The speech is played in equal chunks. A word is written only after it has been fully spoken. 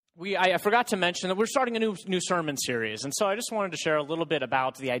I forgot to mention that we're starting a new sermon series, and so I just wanted to share a little bit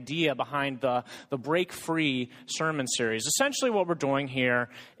about the idea behind the Break Free sermon series. Essentially what we're doing here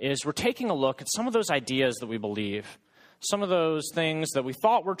is we're taking a look at some of those ideas that we believe, some of those things that we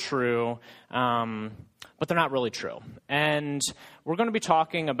thought were true, but they're not really true. And we're going to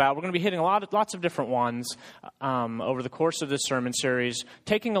be hitting lots of different ones over the course of this sermon series,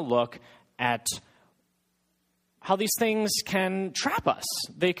 taking a look at how these things can trap us.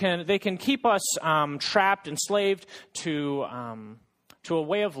 They can keep us trapped, enslaved to a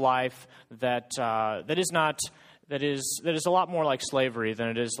way of life that is a lot more like slavery than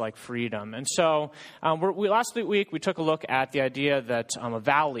it is like freedom. And so last week we took a look at the idea that a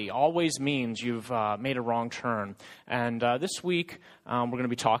valley always means you've made a wrong turn. And this week we're going to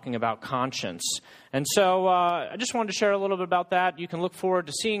be talking about conscience. And so I just wanted to share a little bit about that. You can look forward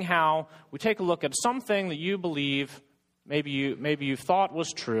to seeing how we take a look at something that you believe, maybe you thought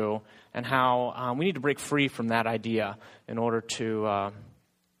was true, and how we need to break free from that idea in order to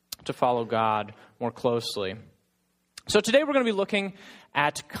follow God more closely. So today we're going to be looking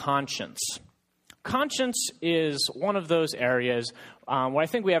at conscience. Conscience is one of those areas where I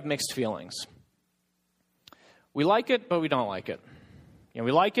think we have mixed feelings. We like it, but we don't like it.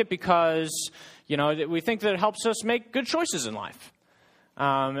 We like it because, we think that it helps us make good choices in life.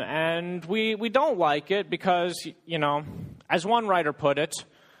 And we don't like it because, as one writer put it,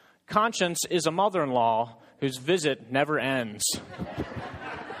 conscience is a mother-in-law whose visit never ends.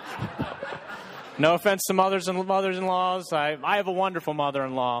 No offense to mothers-in-laws. I have a wonderful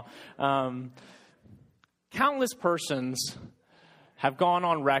mother-in-law. Countless persons have gone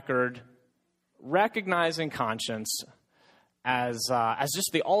on record recognizing conscience as just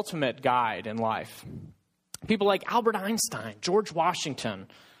the ultimate guide in life. People like Albert Einstein, George Washington,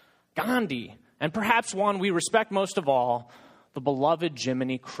 Gandhi, and perhaps one we respect most of all, the beloved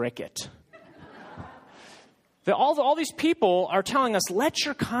Jiminy Cricket. All these people are telling us, let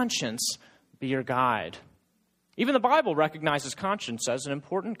your conscience be your guide. Even the Bible recognizes conscience as an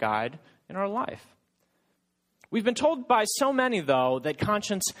important guide in our life. We've been told by so many, though, that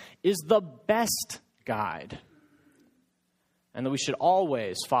conscience is the best guide and that we should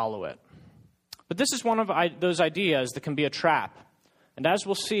always follow it. But this is one of those ideas that can be a trap. And as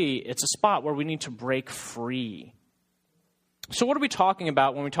we'll see, it's a spot where we need to break free. So what are we talking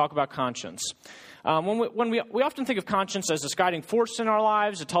about when we talk about conscience? When we often think of conscience as this guiding force in our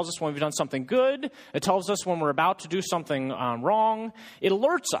lives. It tells us when we've done something good. It tells us when we're about to do something wrong. It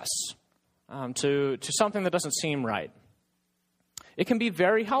alerts us to something that doesn't seem right. It can be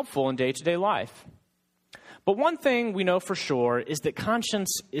very helpful in day-to-day life. But one thing we know for sure is that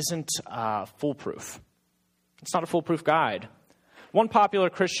conscience isn't foolproof. It's not a foolproof guide. One popular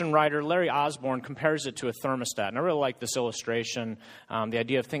Christian writer, Larry Osborne, compares it to a thermostat. And I really like this illustration, the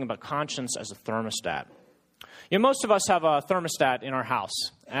idea of thinking about conscience as a thermostat. Most of us have a thermostat in our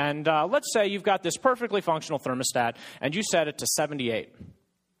house. And let's say you've got this perfectly functional thermostat, and you set it to 78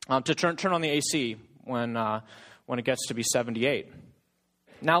 to turn on the AC when it gets to be 78.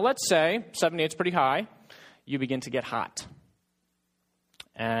 Now, let's say 78 is pretty high. You begin to get hot.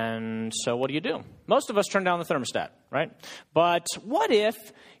 And so what do? Most of us turn down the thermostat, right? But what if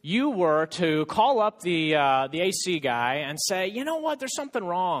you were to call up the AC guy and say, you know what, there's something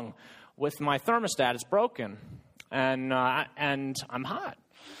wrong with my thermostat. It's broken, and I'm hot.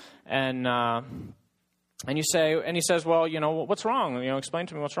 And you say, and he says, well, what's wrong? Explain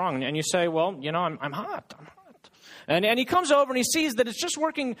to me what's wrong. And you say, well, I'm hot. And he comes over and he sees that it's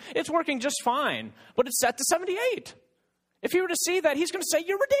working just fine, but it's set to 78. If he were to see that, he's going to say,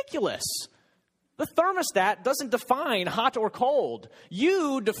 you're ridiculous. The thermostat doesn't define hot or cold.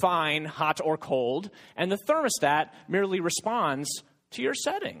 You define hot or cold, and the thermostat merely responds to your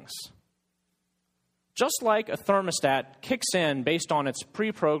settings. Just like a thermostat kicks in based on its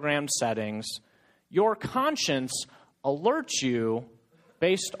pre-programmed settings, your conscience alerts you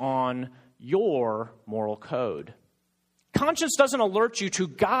based on your moral code. Conscience doesn't alert you to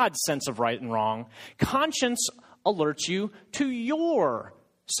God's sense of right and wrong. Conscience alerts you to your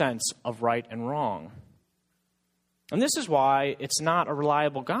sense of right and wrong. And this is why it's not a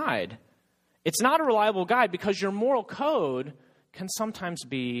reliable guide. It's not a reliable guide because your moral code can sometimes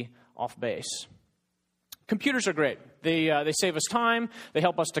be off base. Computers are great. They save us time. They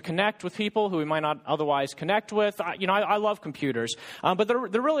help us to connect with people who we might not otherwise connect with. I love computers, but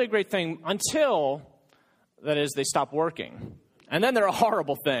they're really a great thing until, that is, they stop working. And then they're a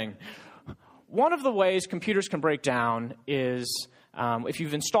horrible thing. One of the ways computers can break down is if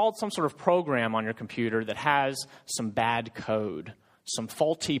you've installed some sort of program on your computer that has some bad code, some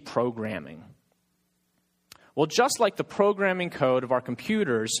faulty programming. Well, just like the programming code of our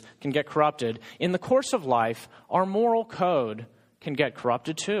computers can get corrupted, in the course of life, our moral code can get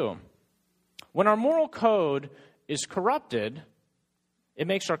corrupted too. When our moral code is corrupted, it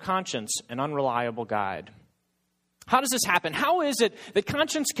makes our conscience an unreliable guide. How does this happen? How is it that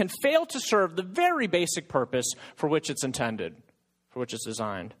conscience can fail to serve the very basic purpose for which it's intended, for which it's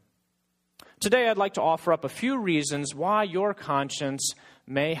designed? Today, I'd like to offer up a few reasons why your conscience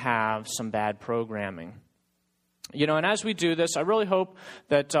may have some bad programming. And as we do this, I really hope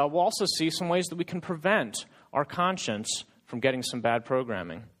that we'll also see some ways that we can prevent our conscience from getting some bad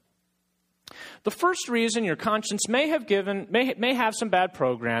programming. The first reason your conscience may have some bad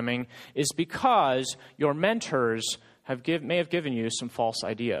programming is because your mentors may have given you some false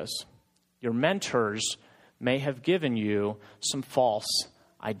ideas. Your mentors may have given you some false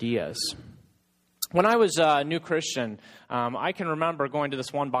ideas. When I was a new Christian, I can remember going to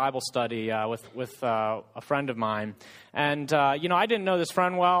this one Bible study with a friend of mine. And, I didn't know this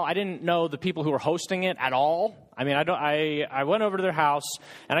friend well. I didn't know the people who were hosting it at all. I mean, I went over to their house,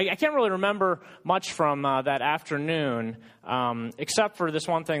 and I can't really remember much from that afternoon, except for this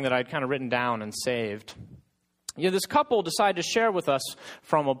one thing that I'd kind of written down and saved. This couple decided to share with us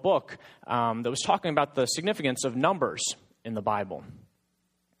from a book that was talking about the significance of numbers in the Bible.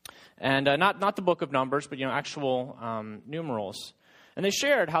 And not the book of Numbers, but actual numerals. And they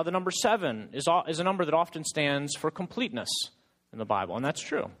shared how the number 7 is a number that often stands for completeness in the Bible, and that's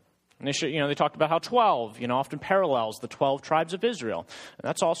true. And they talked about how 12 often parallels the 12 tribes of Israel, and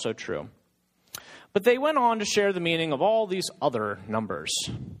that's also true. But they went on to share the meaning of all these other numbers.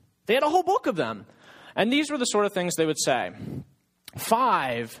 They had a whole book of them, and these were the sort of things they would say.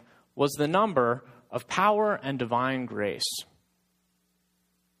 5 was the number of power and divine grace.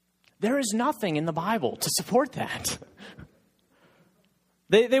 There is nothing in the Bible to support that.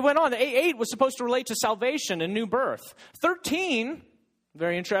 They went on. 8 was supposed to relate to salvation and new birth. 13,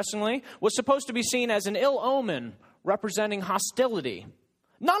 very interestingly, was supposed to be seen as an ill omen representing hostility.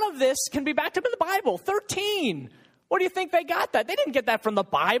 None of this can be backed up in the Bible. 13. Where do you think they got that? They didn't get that from the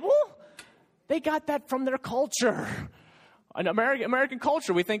Bible. They got that from their culture. In American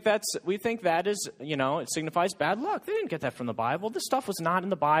culture, we think that is, it signifies bad luck. They didn't get that from the Bible. This stuff was not in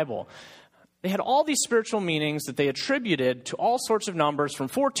the Bible. They had all these spiritual meanings that they attributed to all sorts of numbers from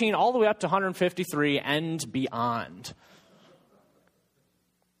 14 all the way up to 153 and beyond.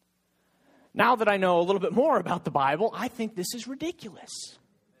 Now that I know a little bit more about the Bible, I think this is ridiculous.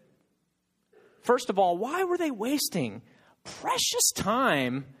 First of all, why were they wasting precious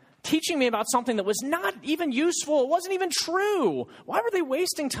time teaching me about something that was not even useful? It wasn't even true. Why were they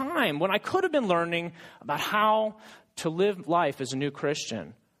wasting time when I could have been learning about how to live life as a new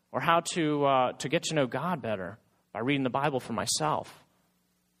Christian, or how to get to know God better by reading the Bible for myself?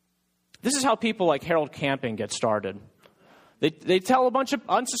 This is how people like Harold Camping get started. They tell a bunch of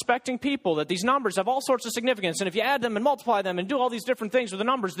unsuspecting people that these numbers have all sorts of significance, and if you add them and multiply them and do all these different things with the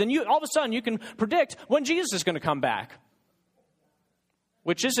numbers, then all of a sudden you can predict when Jesus is going to come back.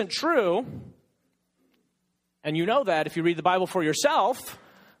 Which isn't true, and you know that if you read the Bible for yourself.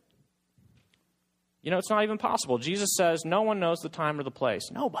 It's not even possible. Jesus says no one knows the time or the place.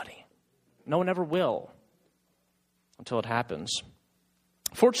 Nobody. No one ever will until it happens.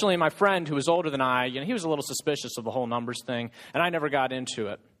 Fortunately, my friend who was older than I, he was a little suspicious of the whole numbers thing, and I never got into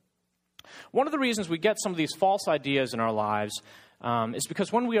it. One of the reasons we get some of these false ideas in our lives is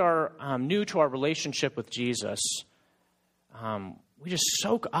because when we are new to our relationship with Jesus, we just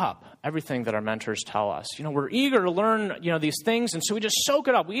soak up everything that our mentors tell us. We're eager to learn, these things, and so we just soak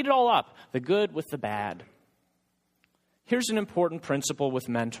it up. We eat it all up, the good with the bad. Here's an important principle with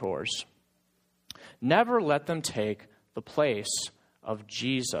mentors. Never let them take the place of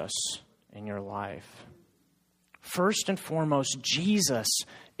Jesus in your life. First and foremost, Jesus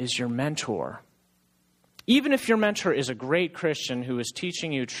is your mentor. Even if your mentor is a great Christian who is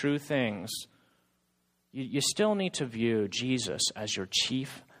teaching you true things, you still need to view Jesus as your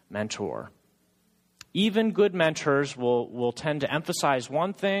chief mentor. Even good mentors will tend to emphasize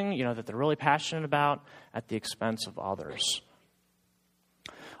one thing, that they're really passionate about at the expense of others.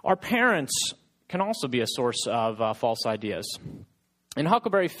 Our parents can also be a source of false ideas. In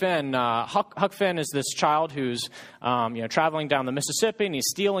Huckleberry Finn, Huck Finn is this child who's traveling down the Mississippi, and he's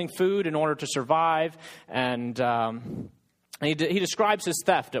stealing food in order to survive. And he describes his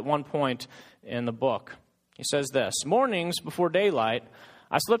theft at one point in the book. He says this: "Mornings before daylight,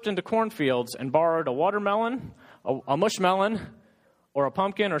 I slipped into cornfields and borrowed a watermelon, a mushmelon, or a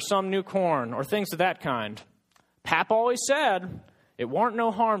pumpkin, or some new corn, or things of that kind. Pap always said it warn't no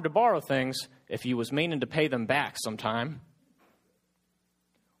harm to borrow things if you was meaning to pay them back sometime."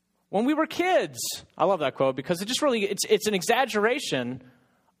 When we were kids. I love that quote because it's an exaggeration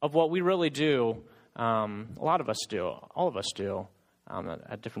of what we really do. A lot of us do. All of us do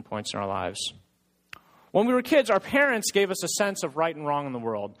at different points in our lives. When we were kids, our parents gave us a sense of right and wrong in the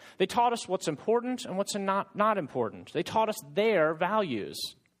world. They taught us what's important and what's not important. They taught us their values.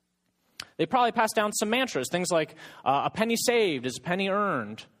 They probably passed down some mantras, things like a penny saved is a penny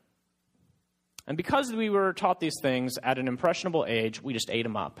earned. And because we were taught these things at an impressionable age, we just ate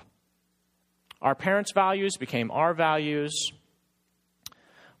them up. Our parents' values became our values.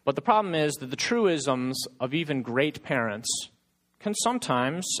 But the problem is that the truisms of even great parents can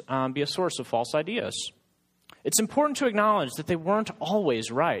sometimes be a source of false ideas. It's important to acknowledge that they weren't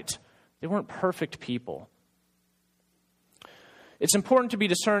always right. They weren't perfect people. It's important to be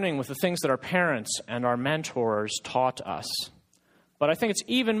discerning with the things that our parents and our mentors taught us. But I think it's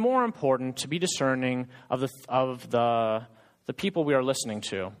even more important to be discerning of the people we are listening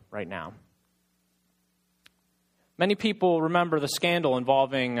to right now. Many people remember the scandal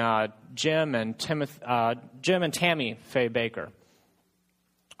involving Jim and Tammy Faye Bakker.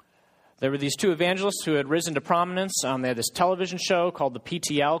 There were these two evangelists who had risen to prominence. They had this television show called the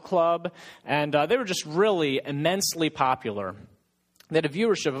PTL Club, and they were just really immensely popular. They had a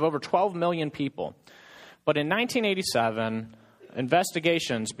viewership of over 12 million people. But in 1987,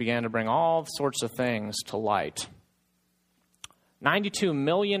 investigations began to bring all sorts of things to light. $92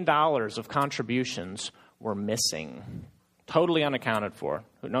 million of contributions were missing, totally unaccounted for.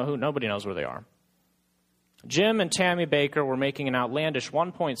 Nobody knows where they are. Jim and Tammy Bakker were making an outlandish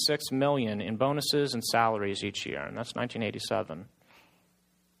 $1.6 million in bonuses and salaries each year, and that's 1987.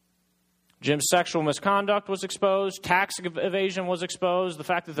 Jim's sexual misconduct was exposed, tax evasion was exposed, the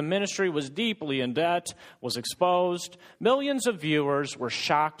fact that the ministry was deeply in debt was exposed. Millions of viewers were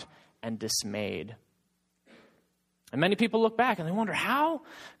shocked and dismayed. And many people look back and they wonder, how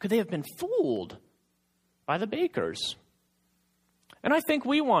could they have been fooled by the Bakkers? And I think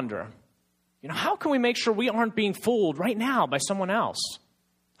we wonder, how can we make sure we aren't being fooled right now by someone else?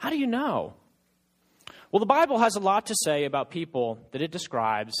 How do you know? Well, the Bible has a lot to say about people that it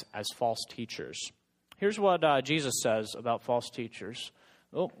describes as false teachers. Here's what Jesus says about false teachers.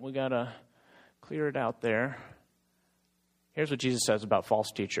 Oh, we got to clear it out there. Here's what Jesus says about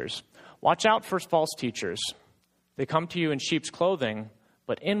false teachers. Watch out for false teachers. They come to you in sheep's clothing,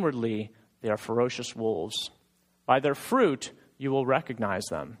 but inwardly they are ferocious wolves. By their fruit you will recognize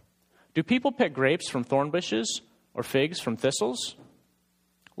them. Do people pick grapes from thorn bushes or figs from thistles?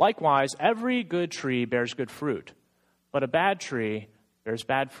 Likewise, every good tree bears good fruit, but a bad tree bears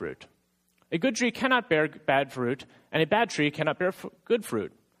bad fruit. A good tree cannot bear bad fruit, and a bad tree cannot bear good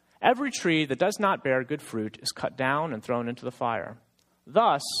fruit. Every tree that does not bear good fruit is cut down and thrown into the fire.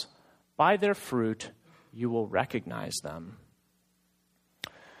 Thus, by their fruit you will recognize them.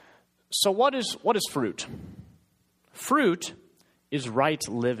 So what is fruit? Fruit is right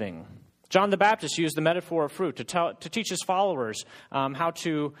living. John the Baptist used the metaphor of fruit to teach his followers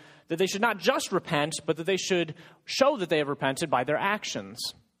that they should not just repent, but that they should show that they have repented by their actions.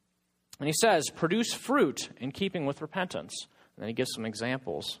 And he says, produce fruit in keeping with repentance. And then he gives some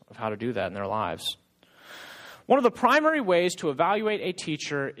examples of how to do that in their lives. One of the primary ways to evaluate a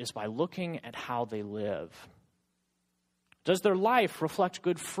teacher is by looking at how they live. Does their life reflect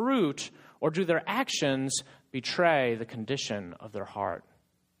good fruit, or do their actions betray the condition of their heart?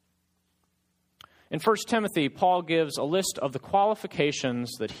 In 1 Timothy, Paul gives a list of the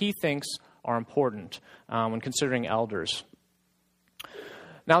qualifications that he thinks are important when considering elders.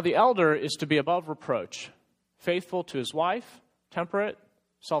 Now, the elder is to be above reproach, faithful to his wife, temperate,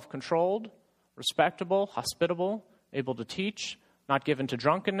 self-controlled, respectable, hospitable, able to teach, not given to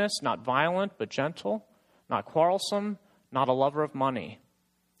drunkenness, not violent but gentle, not quarrelsome, not a lover of money.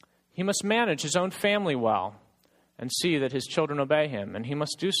 He must manage his own family well and see that his children obey him, and he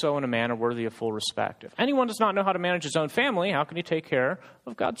must do so in a manner worthy of full respect. If anyone does not know how to manage his own family, how can he take care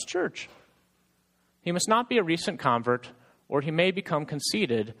of God's church? He must not be a recent convert, or he may become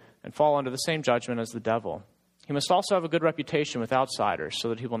conceited and fall under the same judgment as the devil. He must also have a good reputation with outsiders, so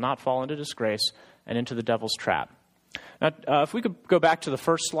that he will not fall into disgrace and into the devil's trap. Now, if we could go back to the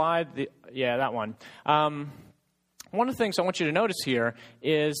first slide, that one. One of the things I want you to notice here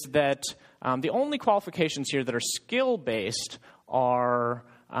is that the only qualifications here that are skill-based are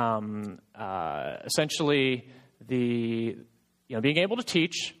essentially being able to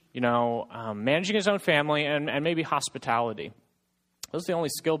teach, managing his own family, and maybe hospitality. Those are the only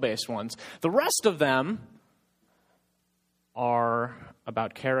skill-based ones. The rest of them are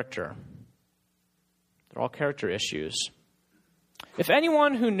about character. They're all character issues. If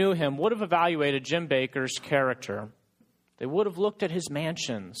anyone who knew him would have evaluated Jim Bakker's character, they would have looked at his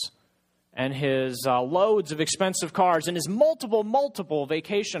mansions, and his loads of expensive cars and his multiple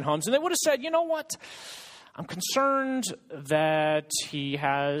vacation homes. And they would have said, you know what? I'm concerned that he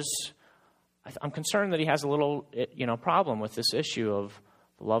has a little, problem with this issue of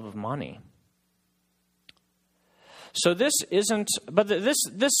the love of money. So this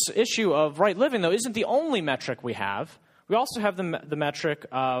issue of right living, though, isn't the only metric we have. We also have the metric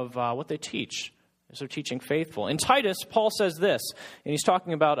of what they teach. Is they're teaching faithful. In Titus, Paul says this, and he's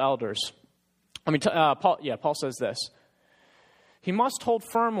talking about elders. Paul says this. He must hold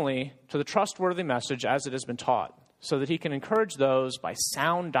firmly to the trustworthy message as it has been taught, so that he can encourage those by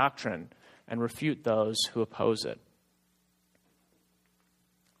sound doctrine and refute those who oppose it.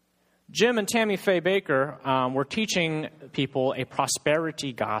 Jim and Tammy Faye Baker were teaching people a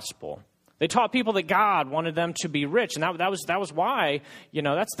prosperity gospel. They taught people that God wanted them to be rich, and that was why,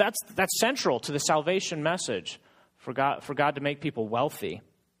 that's central to the salvation message, for God to make people wealthy.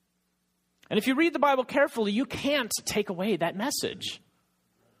 And if you read the Bible carefully, you can't take away that message.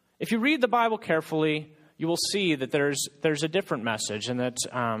 If you read the Bible carefully, you will see that there's a different message, and that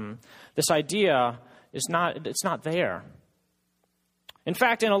this idea is not there. In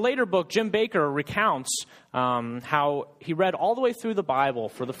fact, in a later book, Jim Baker recounts how he read all the way through the Bible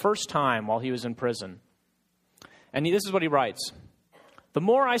for the first time while he was in prison. And this is what he writes. The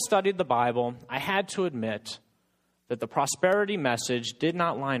more I studied the Bible, I had to admit that the prosperity message did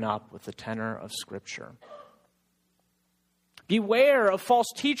not line up with the tenor of Scripture. Beware of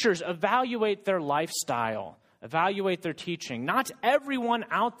false teachers. Evaluate their lifestyle. Evaluate their teaching. Not everyone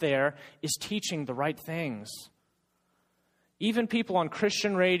out there is teaching the right things. Even people on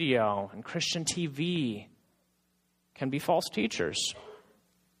Christian radio and Christian TV can be false teachers.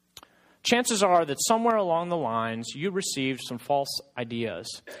 Chances are that somewhere along the lines you received some false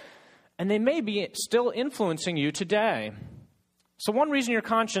ideas, and they may be still influencing you today. So one reason your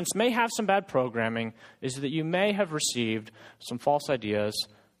conscience may have some bad programming is that you may have received some false ideas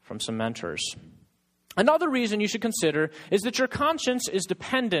from some mentors. Another reason you should consider is that your conscience is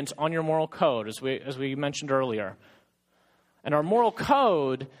dependent on your moral code, as we mentioned earlier. And our moral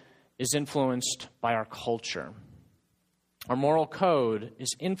code is influenced by our culture. Our moral code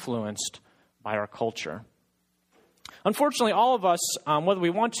is influenced by our culture. Unfortunately, all of us, whether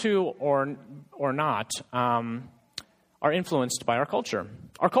we want to or not, are influenced by our culture.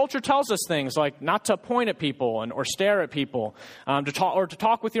 Our culture tells us things like not to point at people or stare at people, to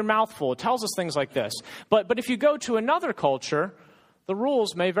talk with your mouth full. It tells us things like this. But if you go to another culture, the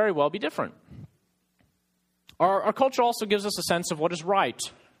rules may very well be different. Our culture also gives us a sense of what is right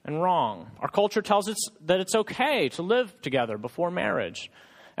and wrong. Our culture tells us that it's okay to live together before marriage.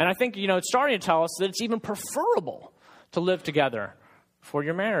 And I think, it's starting to tell us that it's even preferable to live together before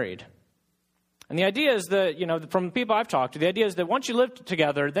you're married. And the idea is that, from the people I've talked to, the idea is that once you live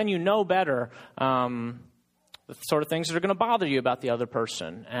together, then you know better the sort of things that are going to bother you about the other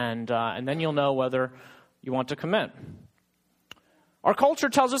person. And then you'll know whether you want to commit. Our culture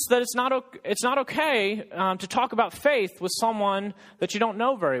tells us that it's not okay to talk about faith with someone that you don't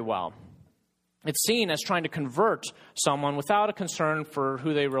know very well. It's seen as trying to convert someone without a concern for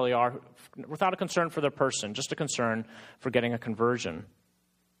who they really are, without a concern for their person, just a concern for getting a conversion.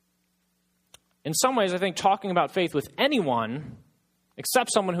 In some ways, I think talking about faith with anyone,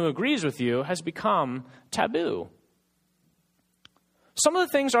 except someone who agrees with you, has become taboo. Some of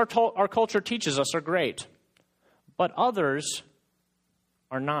the things our culture teaches us are great, but others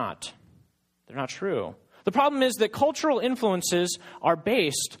are not. They're not true. The problem is that cultural influences are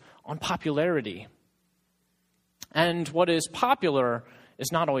based on popularity. And what is popular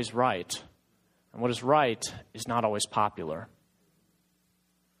is not always right. And what is right is not always popular.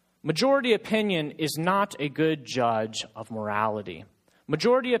 Majority opinion is not a good judge of morality.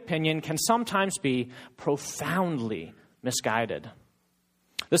 Majority opinion can sometimes be profoundly misguided.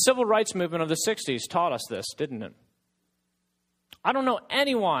 The civil rights movement of the 60s taught us this, didn't it? I don't know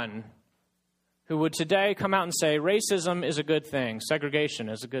anyone who would today come out and say racism is a good thing, segregation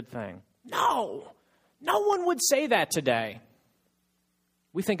is a good thing. No one would say that today.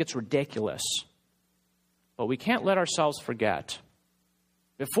 We think it's ridiculous. But we can't let ourselves forget.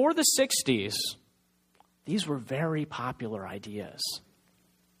 Before the 60s, these were very popular ideas.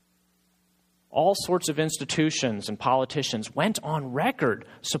 All sorts of institutions and politicians went on record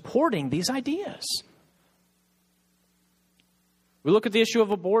supporting these ideas. We look at the issue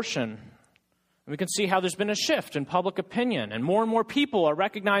of abortion, and we can see how there's been a shift in public opinion, and more people are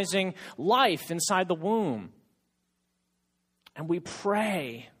recognizing life inside the womb. And we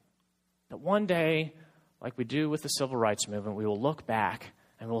pray that one day, like we do with the civil rights movement, we will look back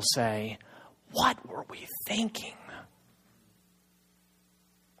and we'll say, what were we thinking?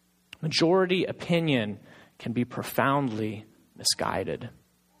 Majority opinion can be profoundly misguided.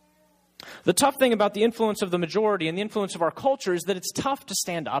 The tough thing about the influence of the majority and the influence of our culture is that it's tough to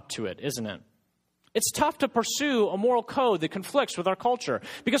stand up to it, isn't it? It's tough to pursue a moral code that conflicts with our culture,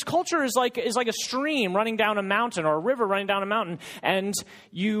 because culture is like a stream running down a mountain or a river running down a mountain, and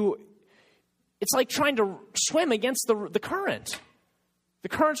it's like trying to swim against the current. The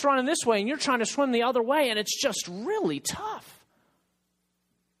current's running this way, and you're trying to swim the other way, and it's just really tough.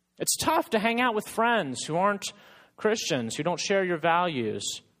 It's tough to hang out with friends who aren't Christians, who don't share your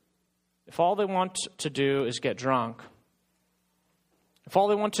values, if all they want to do is get drunk. If all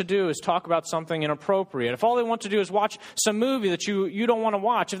they want to do is talk about something inappropriate, if all they want to do is watch some movie that you don't want to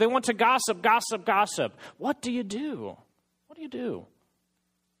watch, if they want to gossip, what do you do? What do you do?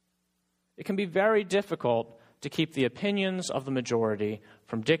 It can be very difficult to keep the opinions of the majority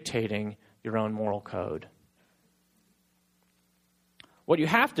from dictating your own moral code. What you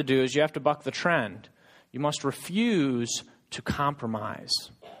have to do is you have to buck the trend. You must refuse to compromise.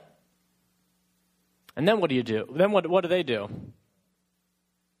 And then what do you do? Then what do they do?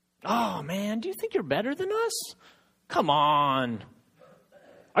 Oh, man, do you think you're better than us? Come on.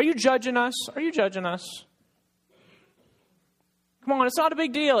 Are you judging us? Are you judging us? Come on, it's not a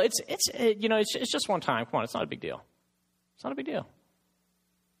big deal. It's just one time. Come on, it's not a big deal. It's not a big deal.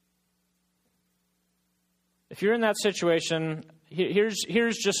 If you're in that situation,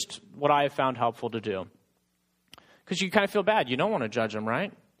 here's just what I have found helpful to do. Because you kind of feel bad. You don't want to judge them,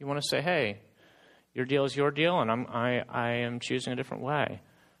 right? You want to say, hey, your deal is your deal, and I am choosing a different way.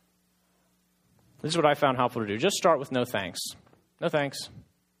 This is what I found helpful to do. Just start with no thanks. No thanks.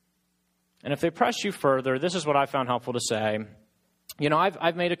 And if they press you further, this is what I found helpful to say.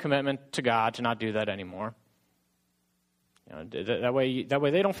 I've made a commitment to God to not do that anymore. That way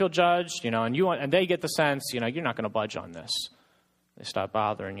they don't feel judged, and they get the sense, you're not going to budge on this. They stop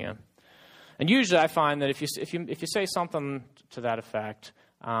bothering you. And usually I find that if you say something to that effect,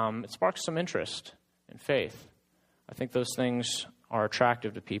 it sparks some interest and faith. I think those things are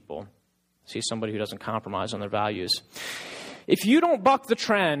attractive to people. See somebody who doesn't compromise on their values. If you don't buck the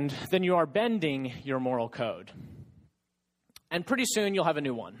trend, then you are bending your moral code. And pretty soon you'll have a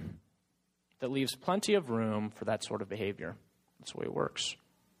new one that leaves plenty of room for that sort of behavior. That's the way it works.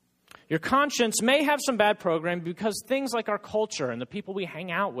 Your conscience may have some bad programming because things like our culture and the people we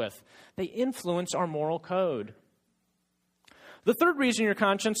hang out with, they influence our moral code. The third reason your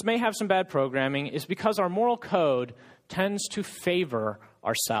conscience may have some bad programming is because our moral code tends to favor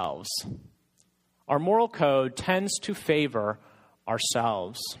ourselves. Our moral code tends to favor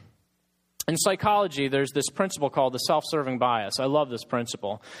ourselves. In psychology, there's this principle called the self-serving bias. I love this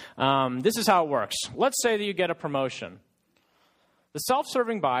principle. This is how it works. Let's say that you get a promotion. The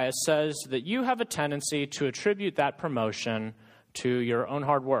self-serving bias says that you have a tendency to attribute that promotion to your own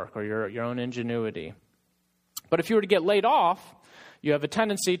hard work or your own ingenuity. But if you were to get laid off, you have a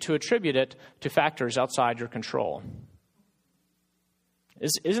tendency to attribute it to factors outside your control.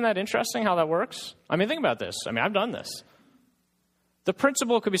 Isn't that interesting how that works? Think about this. I've done this. The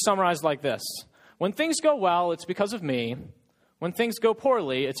principle could be summarized like this. When things go well, it's because of me. When things go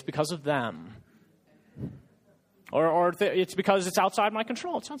poorly, it's because of them. Or it's because it's outside my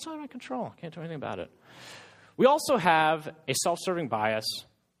control. It's outside my control. I can't do anything about it. We also have a self-serving bias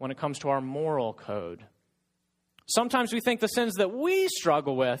when it comes to our moral code. Sometimes we think the sins that we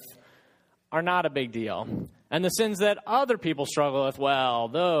struggle with are not a big deal. And the sins that other people struggle with, well,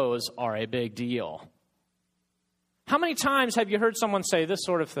 those are a big deal. How many times have you heard someone say this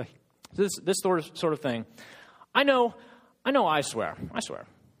sort of thing? This sort of thing. I know I swear.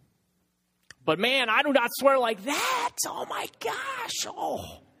 But man, I do not swear like that. Oh my gosh.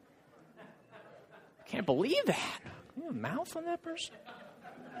 Oh. I can't believe that. You have a mouth on that person?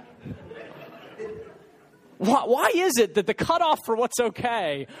 Why is it that the cutoff for what's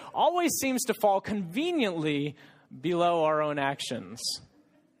okay always seems to fall conveniently below our own actions?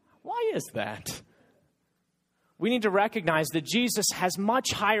 Why is that? We need to recognize that Jesus has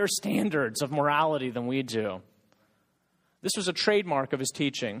much higher standards of morality than we do. This was a trademark of his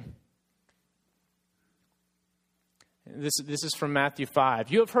teaching. This is from Matthew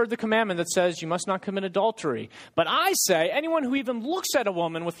 5. You have heard the commandment that says you must not commit adultery. But I say, anyone who even looks at a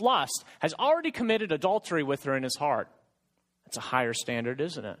woman with lust has already committed adultery with her in his heart. That's a higher standard,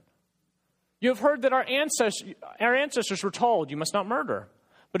 isn't it? You have heard that our ancestors were told you must not murder.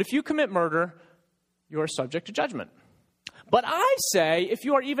 But if you commit murder, you are subject to judgment. But I say, if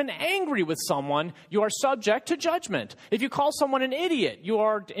you are even angry with someone, you are subject to judgment. If you call someone an idiot, you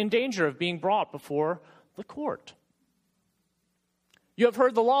are in danger of being brought before the court. You have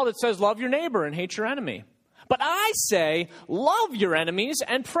heard the law that says, love your neighbor and hate your enemy. But I say, love your enemies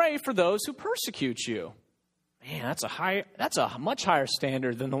and pray for those who persecute you. Man, that's a much higher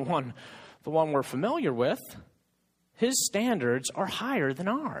standard than the one we're familiar with. His standards are higher than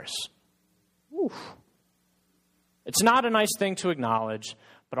ours. Oof. It's not a nice thing to acknowledge,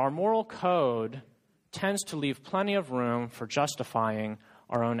 but our moral code tends to leave plenty of room for justifying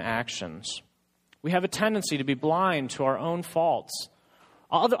our own actions. We have a tendency to be blind to our own faults.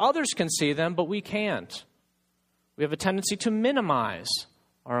 Others can see them, but we can't. We have a tendency to minimize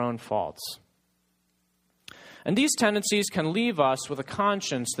our own faults. And these tendencies can leave us with a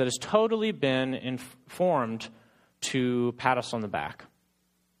conscience that has totally been informed to pat us on the back.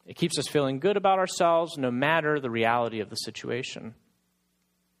 It keeps us feeling good about ourselves no matter the reality of the situation.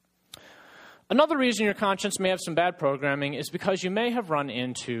 Another reason your conscience may have some bad programming is because you may have run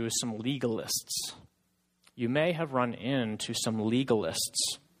into some legalists. You may have run into some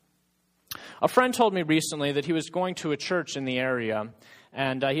legalists. A friend told me recently that he was going to a church in the area,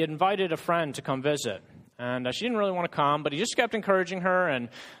 and he had invited a friend to come visit. And she didn't really want to come, but he just kept encouraging her, and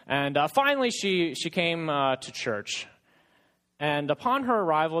finally she came to church. And upon her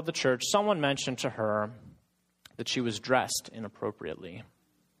arrival at the church, someone mentioned to her that she was dressed inappropriately.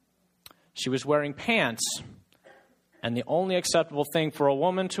 She was wearing pants, and the only acceptable thing for a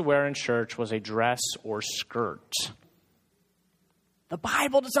woman to wear in church was a dress or skirt. The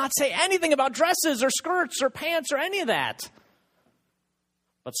Bible does not say anything about dresses or skirts or pants or any of that.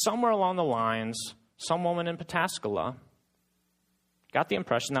 But somewhere along the lines, some woman in Pataskala got the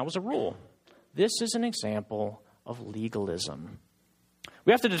impression that was a rule. This is an example of legalism.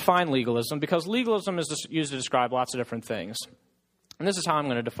 We have to define legalism because legalism is used to describe lots of different things. And this is how I'm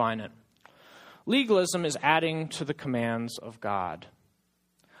going to define it. Legalism is adding to the commands of God.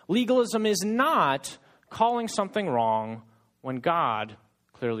 Legalism is not calling something wrong when God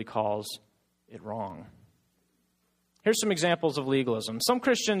clearly calls it wrong. Here's some examples of legalism. Some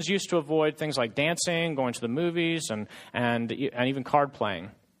Christians used to avoid things like dancing, going to the movies, and even card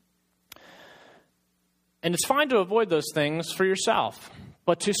playing. And it's fine to avoid those things for yourself.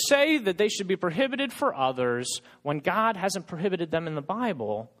 But to say that they should be prohibited for others when God hasn't prohibited them in the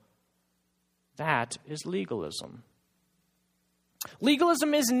Bible, that is legalism.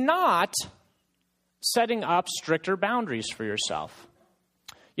 Legalism is not setting up stricter boundaries for yourself.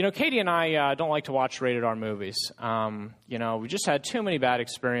 You know, Katie and I don't like to watch rated R movies. We just had too many bad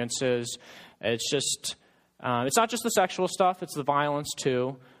experiences. It's not just the sexual stuff, it's the violence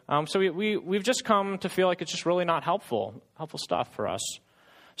too. So we've just come to feel like it's just really not helpful stuff for us.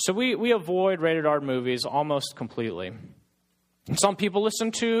 So we avoid rated R movies almost completely. And some people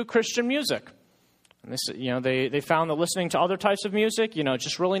listen to Christian music. And they found that listening to other types of music,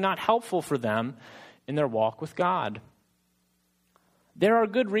 just really not helpful for them in their walk with God. There are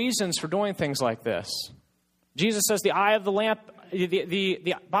good reasons for doing things like this. Jesus says the eye of the lamp,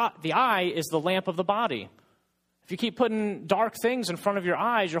 the eye is the lamp of the body. If you keep putting dark things in front of your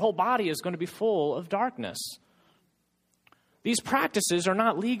eyes, your whole body is going to be full of darkness. These practices are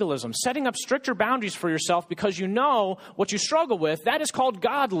not legalism. Setting up stricter boundaries for yourself because you know what you struggle with, that is called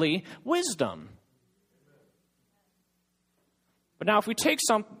godly wisdom. But now if we take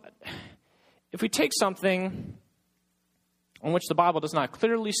something on which the Bible does not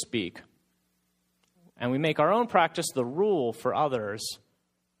clearly speak, and we make our own practice the rule for others,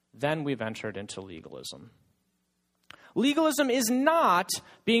 then we've entered into legalism. Legalism is not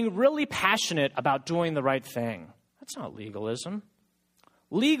being really passionate about doing the right thing. That's not legalism.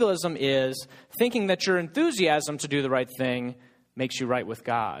 Legalism is thinking that your enthusiasm to do the right thing makes you right with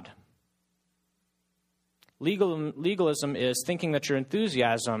God. Legalism is thinking that your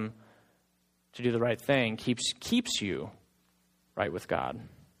enthusiasm to do the right thing keeps you right with God.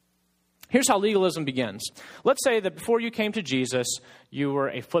 Here's how legalism begins. Let's say that before you came to Jesus, you were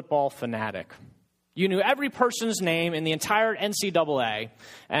a football fanatic. You knew every person's name in the entire NCAA,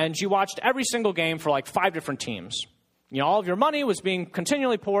 and you watched every single game for like 5 different teams. All of your money was being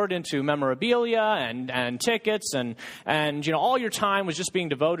continually poured into memorabilia and tickets, and all your time was just being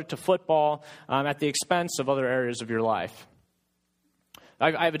devoted to football at the expense of other areas of your life.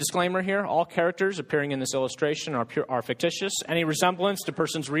 I have a disclaimer here. All characters appearing in this illustration are fictitious. Any resemblance to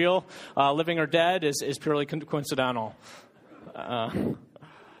persons real, living or dead, is purely coincidental.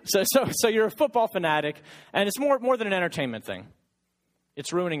 So you're a football fanatic, and it's more than an entertainment thing.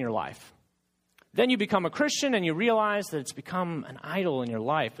 It's ruining your life. Then you become a Christian, and you realize that it's become an idol in your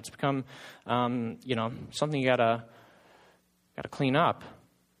life. It's become, something you gotta clean up.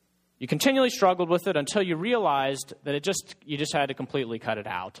 You continually struggled with it until you realized that you just had to completely cut it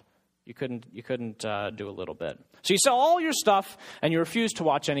out. You couldn't do a little bit. So you sell all your stuff, and you refuse to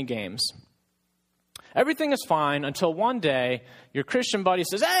watch any games. Everything is fine until one day your Christian buddy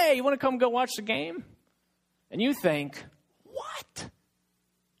says, "Hey, you want to come go watch the game?" And you think, "What?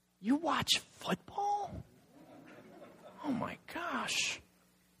 You watch football? Oh my gosh.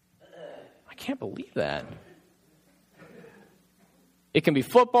 I can't believe that." It can be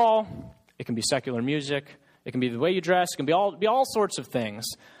football. It can be secular music. It can be the way you dress. It can be all sorts of things.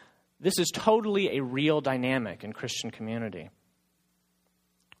 This is totally a real dynamic in Christian community.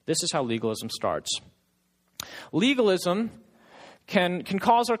 This is how legalism starts. Legalism can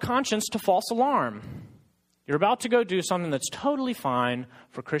cause our conscience to false alarm. You're about to go do something that's totally fine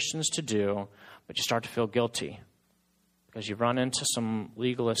for Christians to do, but you start to feel guilty because you've run into some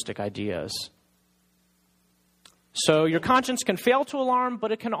legalistic ideas. So your conscience can fail to alarm,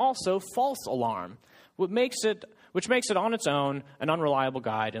 but it can also false alarm, which makes it on its own an unreliable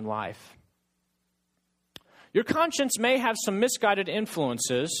guide in life. Your conscience may have some misguided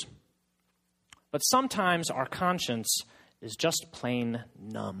influences, but sometimes our conscience is just plain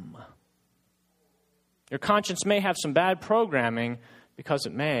numb. Your conscience may have some bad programming because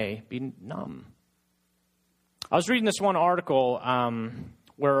it may be numb. I was reading this one article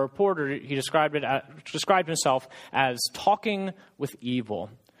where a reporter, he described himself as talking with evil.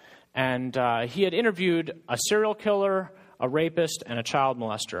 And he had interviewed a serial killer, a rapist, and a child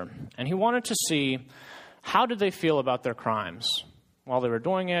molester. And he wanted to see how did they feel about their crimes while they were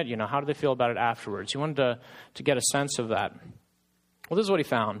doing it. How did they feel about it afterwards? He wanted to get a sense of that. Well, this is what he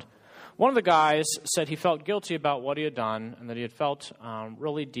found. One of the guys said he felt guilty about what he had done and that he had felt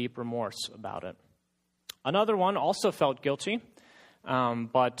really deep remorse about it. Another one also felt guilty,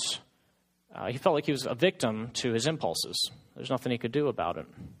 but he felt like he was a victim to his impulses. There's nothing he could do about it.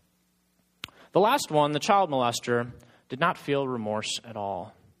 The last one, the child molester, did not feel remorse at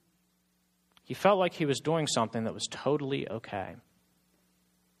all. He felt like he was doing something that was totally okay.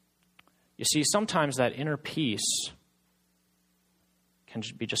 You see, sometimes that inner peace can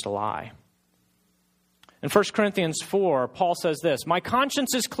be just a lie. In 1 Corinthians 4, Paul says this, "My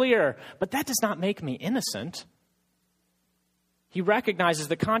conscience is clear, but that does not make me innocent." He recognizes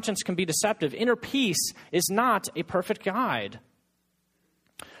that conscience can be deceptive. Inner peace is not a perfect guide.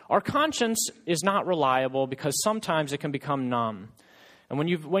 Our conscience is not reliable because sometimes it can become numb. And when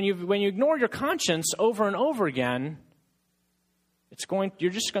you ignore your conscience over and over again,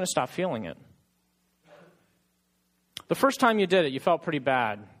 you're just going to stop feeling it. The first time you did it, you felt pretty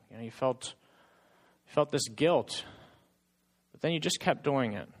bad. You felt this guilt. But then you just kept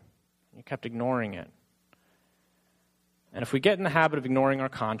doing it. You kept ignoring it. And if we get in the habit of ignoring our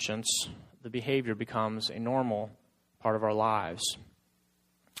conscience, the behavior becomes a normal part of our lives.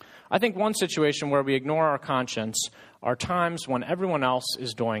 I think one situation where we ignore our conscience are times when everyone else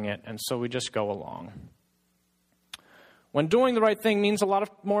is doing it, and so we just go along. When doing the right thing means a lot of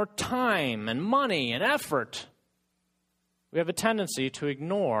more time and money and effort, we have a tendency to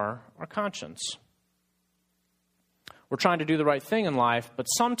ignore our conscience. We're trying to do the right thing in life, but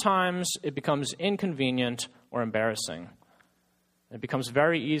sometimes it becomes inconvenient or embarrassing. It becomes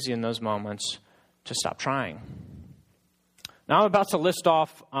very easy in those moments to stop trying. Now I'm about to list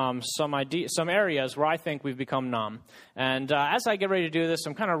off some areas where I think we've become numb. And as I get ready to do this,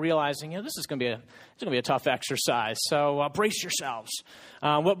 I'm kind of realizing, this is going to be a tough exercise. So brace yourselves.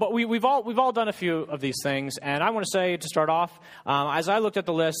 But we've all done a few of these things, and I want to say to start off, as I looked at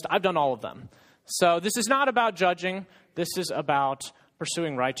the list, I've done all of them. So this is not about judging. This is about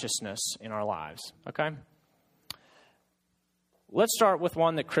pursuing righteousness in our lives. Okay? Let's start with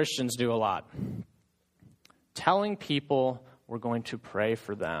one that Christians do a lot. Telling people we're going to pray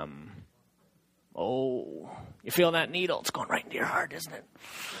for them. Oh, you feel that needle? It's going right into your heart, isn't it?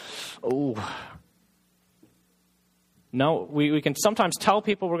 Oh. No, we can sometimes tell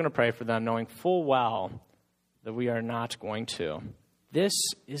people we're going to pray for them, knowing full well that we are not going to. This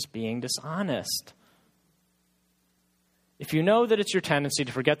is being dishonest. If you know that it's your tendency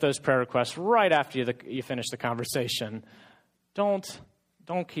to forget those prayer requests right after you finish the conversation, don't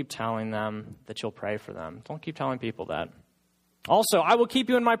keep telling them that you'll pray for them. Don't keep telling people that. Also, I will keep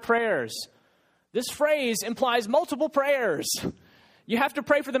you in my prayers. This phrase implies multiple prayers. You have to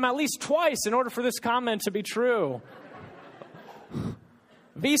pray for them at least twice in order for this comment to be true.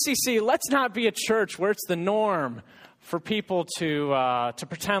 VCC, let's not be a church where it's the norm for people to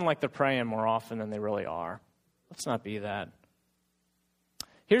pretend like they're praying more often than they really are. Let's not be that.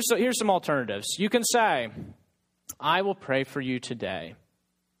 Here's some alternatives. You can say, I will pray for you today.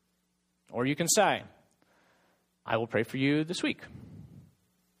 Or you can say, I will pray for you this week.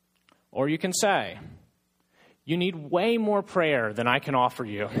 Or you can say, you need way more prayer than I can offer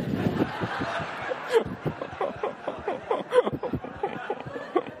you.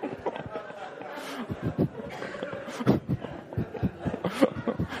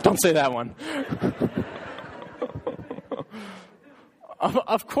 Don't say that one.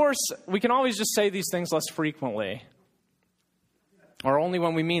 Of course, we can always just say these things less frequently, or only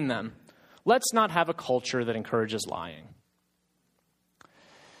when we mean them. Let's not have a culture that encourages lying.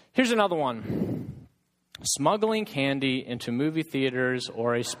 Here's another one. Smuggling candy into movie theaters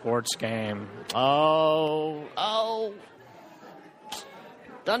or a sports game. Oh.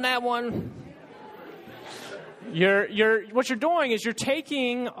 Done that one. What you're doing is you're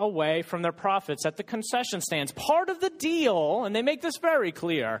taking away from their profits at the concession stands. Part of the deal, and they make this very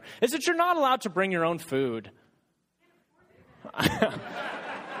clear, is that you're not allowed to bring your own food. I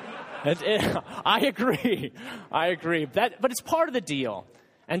agree. But it's part of the deal.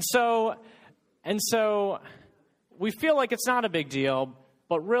 And so we feel like it's not a big deal,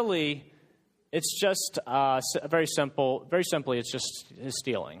 but really it's just very simple. Very simply, it's just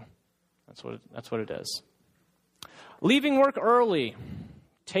stealing. That's what it is. Leaving work early,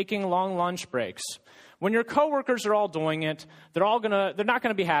 taking long lunch breaks. When your coworkers are all doing it, they're not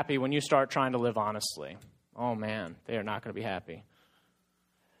going to be happy when you start trying to live honestly. Oh man, they are not going to be happy.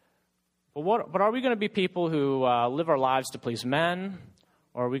 But are we going to be people who live our lives to please men,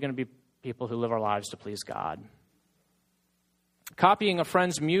 or are we going to be people who live our lives to please God? Copying a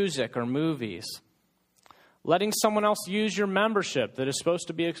friend's music or movies. Letting someone else use your membership that is supposed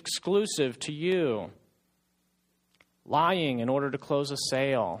to be exclusive to you. Lying in order to close a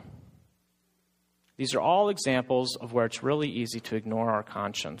sale. These are all examples of where it's really easy to ignore our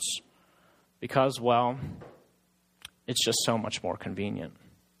conscience because, well, it's just so much more convenient.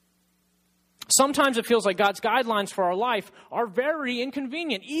 Sometimes it feels like God's guidelines for our life are very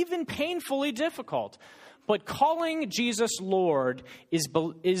inconvenient, even painfully difficult. But calling Jesus Lord is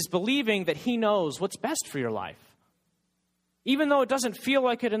believing that He knows what's best for your life. Even though it doesn't feel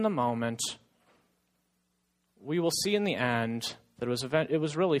like it in the moment, we will see in the end that it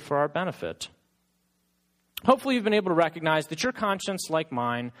was really for our benefit. Hopefully you've been able to recognize that your conscience, like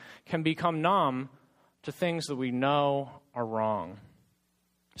mine, can become numb to things that we know are wrong.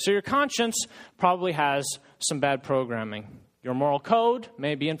 So your conscience probably has some bad programming. Your moral code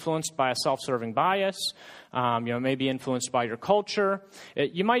may be influenced by a self-serving bias. May be influenced by your culture.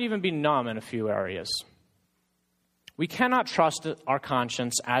 You might even be numb in a few areas. We cannot trust our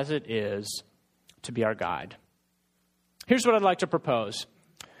conscience as it is to be our guide. Here's what I'd like to propose.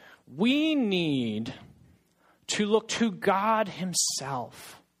 We need to look to God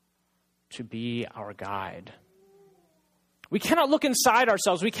Himself to be our guide. We cannot look inside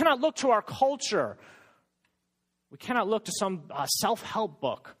ourselves. We cannot look to our culture. We cannot look to some self-help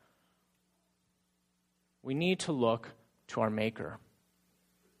book. We need to look to our Maker.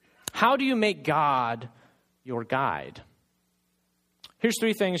 How do you make God your guide? Here's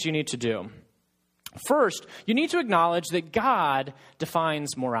 3 things you need to do. First, you need to acknowledge that God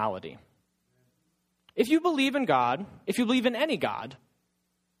defines morality. If you believe in God, if you believe in any God,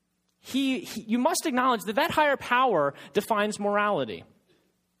 you must acknowledge that higher power defines morality.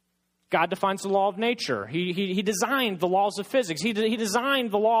 God defines the law of nature. He designed the laws of physics. He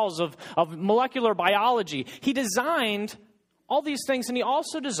designed the laws of molecular biology. He designed all these things, and He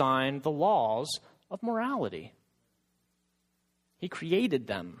also designed the laws of morality. He created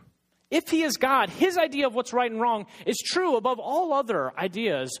them. If He is God, His idea of what's right and wrong is true above all other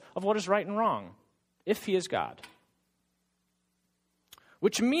ideas of what is right and wrong, if He is God.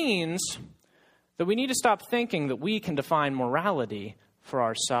 Which means that we need to stop thinking that we can define morality for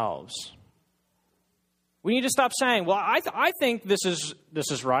ourselves. We need to stop saying, well, I think this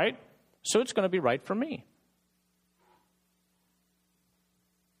is right, so it's going to be right for me.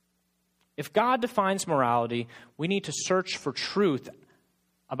 If God defines morality, we need to search for truth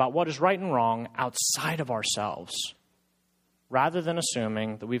about what is right and wrong outside of ourselves, rather than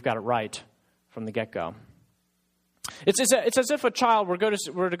assuming that we've got it right from the get-go. It's as if a child were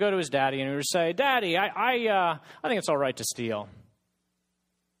to go to his daddy and he were to say, "Daddy, I think it's all right to steal."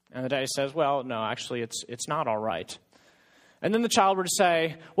 And the daddy says, "Well, no, actually, it's not all right." And then the child were to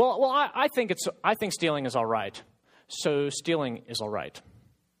say, "Well, I think stealing is all right, so stealing is all right."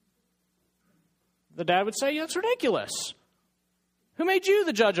 The dad would say, "Yeah, that's ridiculous. Who made you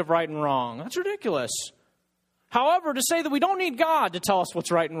the judge of right and wrong? That's ridiculous." However, to say that we don't need God to tell us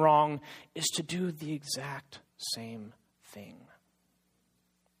what's right and wrong is to do the exact same thing.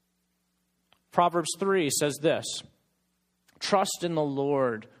 Proverbs 3 says this: "Trust in the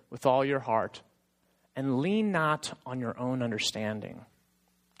Lord with all your heart, and lean not on your own understanding.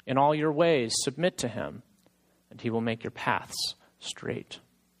 In all your ways submit to Him, and He will make your paths straight.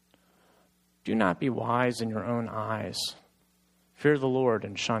 Do not be wise in your own eyes. Fear the Lord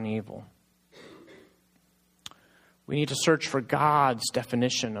and shun evil." We need to search for God's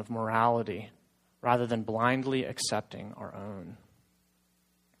definition of morality rather than blindly accepting our own.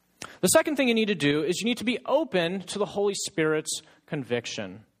 The second thing you need to do is you need to be open to the Holy Spirit's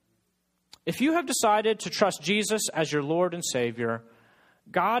conviction. If you have decided to trust Jesus as your Lord and Savior,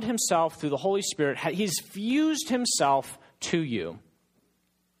 God himself, through the Holy Spirit, he's fused himself to you.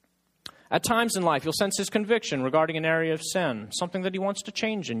 At times in life, you'll sense his conviction regarding an area of sin, something that he wants to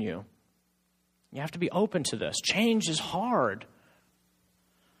change in you. You have to be open to this. Change is hard.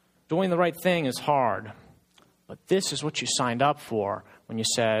 Doing the right thing is hard. But this is what you signed up for when you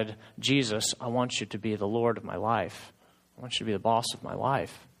said, Jesus, I want you to be the Lord of my life. I want you to be the boss of my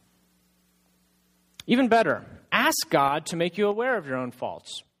life. Even better, ask God to make you aware of your own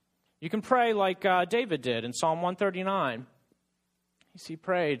faults. You can pray like David did in Psalm 139. He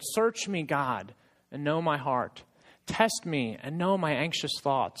prayed, search me, God, and know my heart. Test me and know my anxious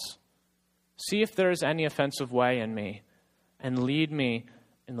thoughts. See if there is any offensive way in me, and lead me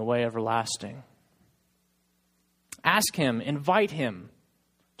in the way everlasting. Ask him, invite him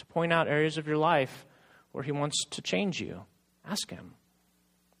to point out areas of your life where he wants to change you. Ask him.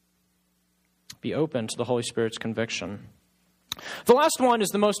 Be open to the Holy Spirit's conviction. The last one is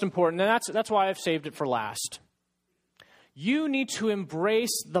the most important, and that's why I've saved it for last. You need to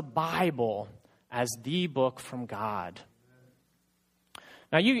embrace the Bible as the book from God.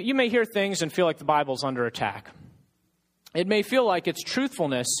 Now, you may hear things and feel like the Bible's under attack. It may feel like its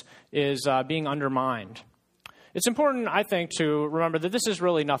truthfulness is being undermined. It's important, I think, to remember that this is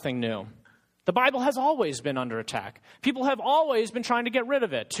really nothing new. The Bible has always been under attack. People have always been trying to get rid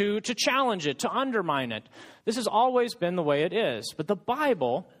of it, to challenge it, to undermine it. This has always been the way it is. But the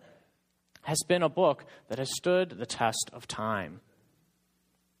Bible has been a book that has stood the test of time.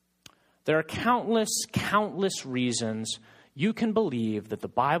 There are countless reasons you can believe that the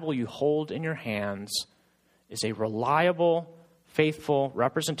Bible you hold in your hands is a reliable, faithful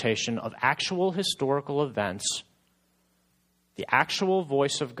representation of actual historical events, the actual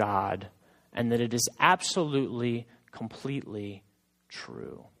voice of God, and that it is absolutely, completely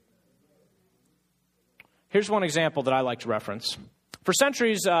true. Here's one example that I like to reference. For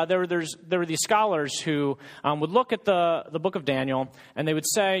centuries, there were these scholars who would look at the book of Daniel, and they would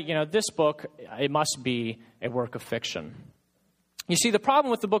say, this book, it must be a work of fiction. You see, the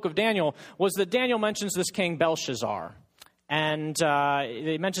problem with the book of Daniel was that Daniel mentions this king Belshazzar. And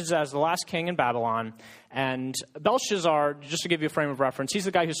he mentions it as the last king in Babylon. And Belshazzar, just to give you a frame of reference, he's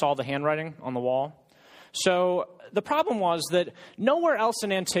the guy who saw the handwriting on the wall. So the problem was that nowhere else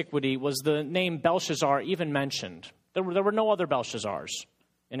in antiquity was the name Belshazzar even mentioned. There were no other Belshazzars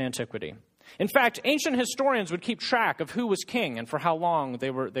in antiquity. In fact, ancient historians would keep track of who was king and for how long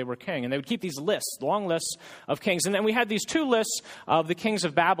they were king. And they would keep these lists, long lists of kings. And then we had these two lists of the kings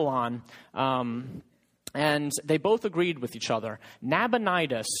of Babylon. And they both agreed with each other.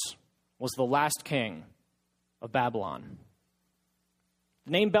 Nabonidus was the last king of Babylon.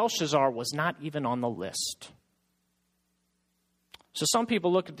 The name Belshazzar was not even on the list. So some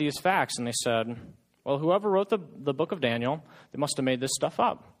people looked at these facts and they said, well, whoever wrote the book of Daniel, they must have made this stuff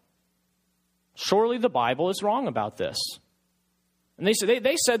up. Surely the Bible is wrong about this. And they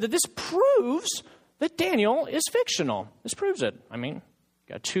said that this proves that Daniel is fictional. This proves it. I mean,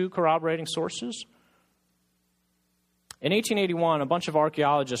 got two corroborating sources. In 1881, a bunch of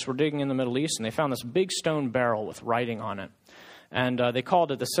archaeologists were digging in the Middle East, and they found this big stone barrel with writing on it. And they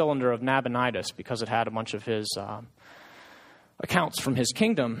called it the Cylinder of Nabonidus because it had a bunch of his accounts from his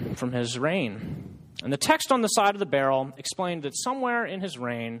kingdom, from his reign. And the text on the side of the barrel explained that somewhere in his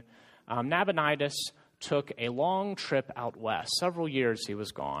reign, Nabonidus took a long trip out west. Several years he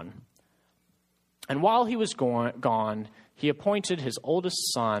was gone. And while he was gone, he appointed his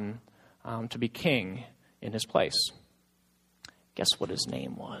oldest son to be king in his place. Guess what his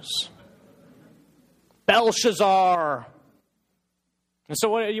name was? Belshazzar. And so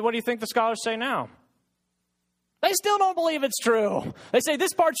what do you think the scholars say now? They still don't believe it's true. They say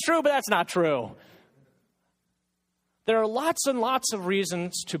this part's true, but that's not true. There are lots and lots of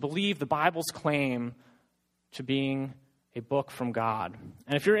reasons to believe the Bible's claim to being a book from God.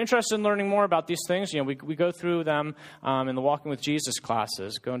 And if you're interested in learning more about these things, we go through them in the Walking with Jesus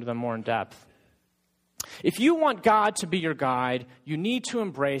classes, go into them more in depth. If you want God to be your guide, you need to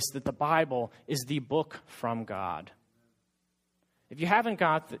embrace that the Bible is the book from God. If you haven't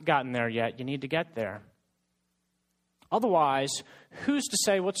gotten there yet, you need to get there. Otherwise, who's to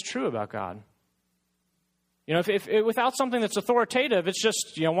say what's true about God? If without something that's authoritative, it's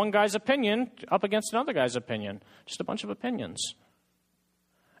just, one guy's opinion up against another guy's opinion. Just a bunch of opinions.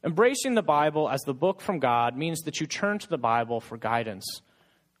 Embracing the Bible as the book from God means that you turn to the Bible for guidance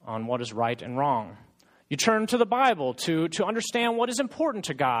on what is right and wrong. You turn to the Bible to understand what is important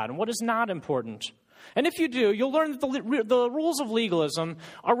to God and what is not important. And if you do, you'll learn that the rules of legalism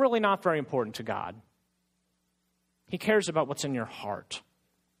are really not very important to God. He cares about what's in your heart.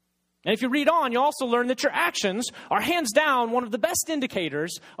 And if you read on, you'll also learn that your actions are hands down one of the best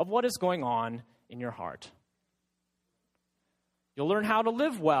indicators of what is going on in your heart. You'll learn how to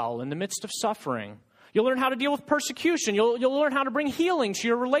live well in the midst of suffering. You'll learn how to deal with persecution. You'll learn how to bring healing to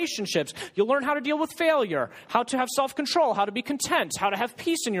your relationships. You'll learn how to deal with failure, how to have self-control, how to be content, how to have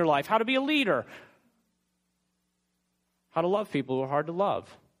peace in your life, how to be a leader, how to love people who are hard to love.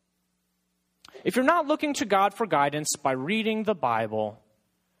 If you're not looking to God for guidance by reading the Bible,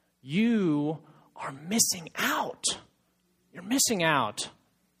 you are missing out. You're missing out.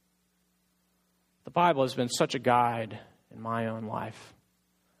 The Bible has been such a guide in my own life.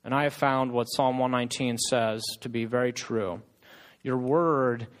 And I have found what Psalm 119 says to be very true. Your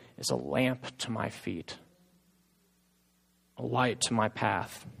word is a lamp to my feet, a light to my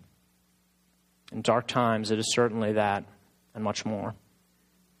path. In dark times, it is certainly that and much more.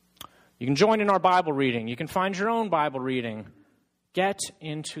 You can join in our Bible reading. You can find your own Bible reading. Get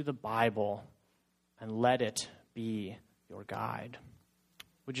into the Bible and let it be your guide.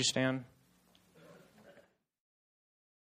 Would you stand?